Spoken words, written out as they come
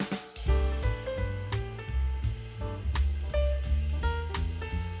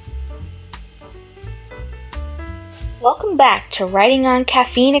Welcome back to Writing On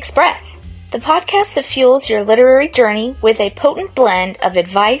Caffeine Express, the podcast that fuels your literary journey with a potent blend of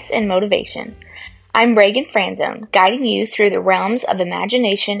advice and motivation. I'm Ragan Franzone, guiding you through the realms of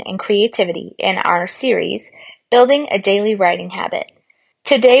imagination and creativity in our series, Building a Daily Writing Habit.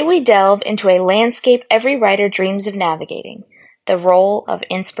 Today we delve into a landscape every writer dreams of navigating, the role of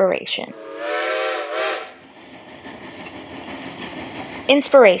inspiration.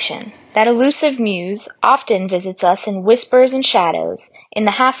 Inspiration, that elusive muse, often visits us in whispers and shadows, in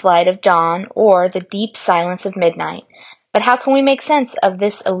the half-light of dawn or the deep silence of midnight. But how can we make sense of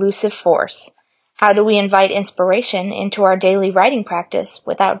this elusive force? How do we invite inspiration into our daily writing practice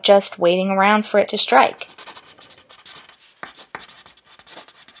without just waiting around for it to strike?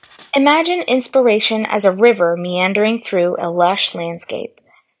 Imagine inspiration as a river meandering through a lush landscape.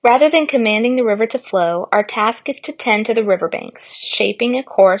 Rather than commanding the river to flow, our task is to tend to the riverbanks, shaping a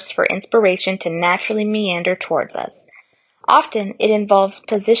course for inspiration to naturally meander towards us. Often, it involves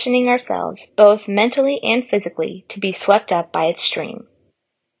positioning ourselves, both mentally and physically, to be swept up by its stream.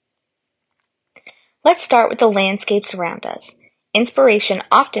 Let's start with the landscapes around us. Inspiration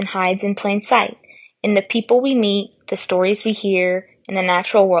often hides in plain sight, in the people we meet, the stories we hear, and the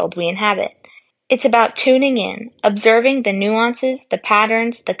natural world we inhabit. It's about tuning in, observing the nuances, the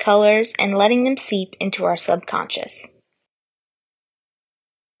patterns, the colors, and letting them seep into our subconscious.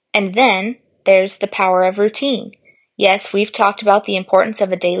 And then, there's the power of routine. Yes, we've talked about the importance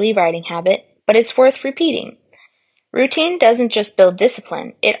of a daily writing habit, but it's worth repeating. Routine doesn't just build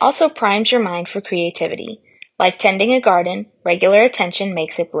discipline, it also primes your mind for creativity. Like tending a garden, regular attention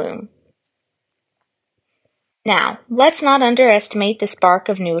makes it bloom. Now, let's not underestimate the spark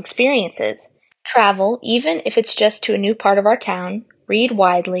of new experiences. Travel, even if it's just to a new part of our town, read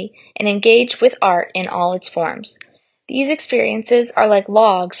widely, and engage with art in all its forms. These experiences are like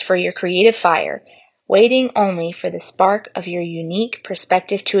logs for your creative fire, waiting only for the spark of your unique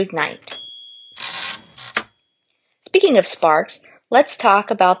perspective to ignite. Speaking of sparks, let's talk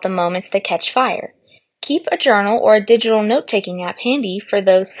about the moments that catch fire. Keep a journal or a digital note-taking app handy for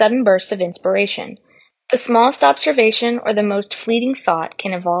those sudden bursts of inspiration. The smallest observation or the most fleeting thought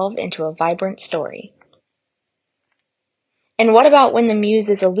can evolve into a vibrant story. And what about when the muse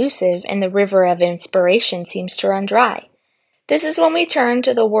is elusive and the river of inspiration seems to run dry? This is when we turn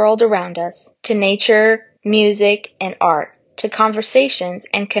to the world around us, to nature, music, and art, to conversations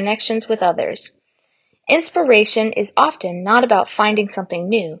and connections with others. Inspiration is often not about finding something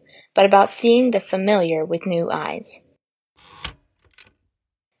new, but about seeing the familiar with new eyes.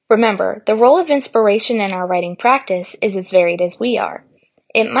 Remember, the role of inspiration in our writing practice is as varied as we are.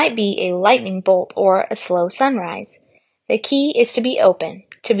 It might be a lightning bolt or a slow sunrise. The key is to be open,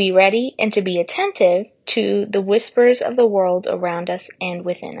 to be ready, and to be attentive to the whispers of the world around us and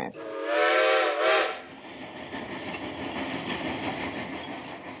within us.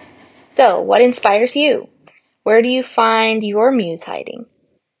 So, what inspires you? Where do you find your muse hiding?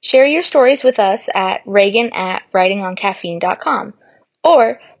 Share your stories with us at Ragan@writingoncaffeine.com.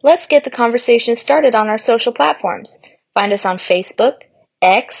 Or, let's get the conversation started on our social platforms. Find us on Facebook,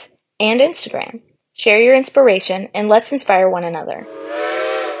 X, and Instagram. Share your inspiration, and let's inspire one another.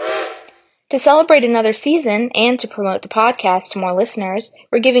 To celebrate another season and to promote the podcast to more listeners,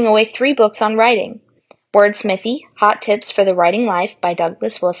 we're giving away 3 books on writing. Wordsmithy, Hot Tips for the Writing Life by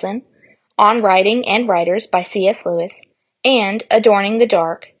Douglas Wilson, On Writing and Writers by C.S. Lewis, and Adorning the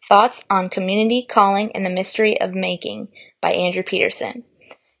Dark, Thoughts on Community, Calling, and the Mystery of Making by Andrew Peterson.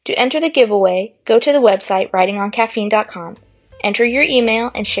 To enter the giveaway, go to the website writingoncaffeine.com, enter your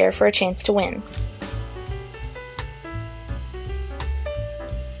email, and share for a chance to win.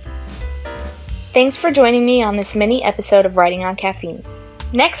 Thanks for joining me on this mini episode of Writing on Caffeine.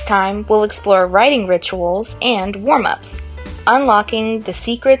 Next time, we'll explore writing rituals and warm-ups, unlocking the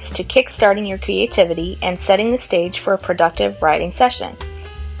secrets to kickstarting your creativity and setting the stage for a productive writing session.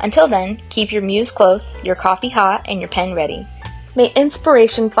 Until then, keep your muse close, your coffee hot, and your pen ready. May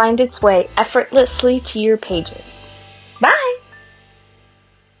inspiration find its way effortlessly to your pages.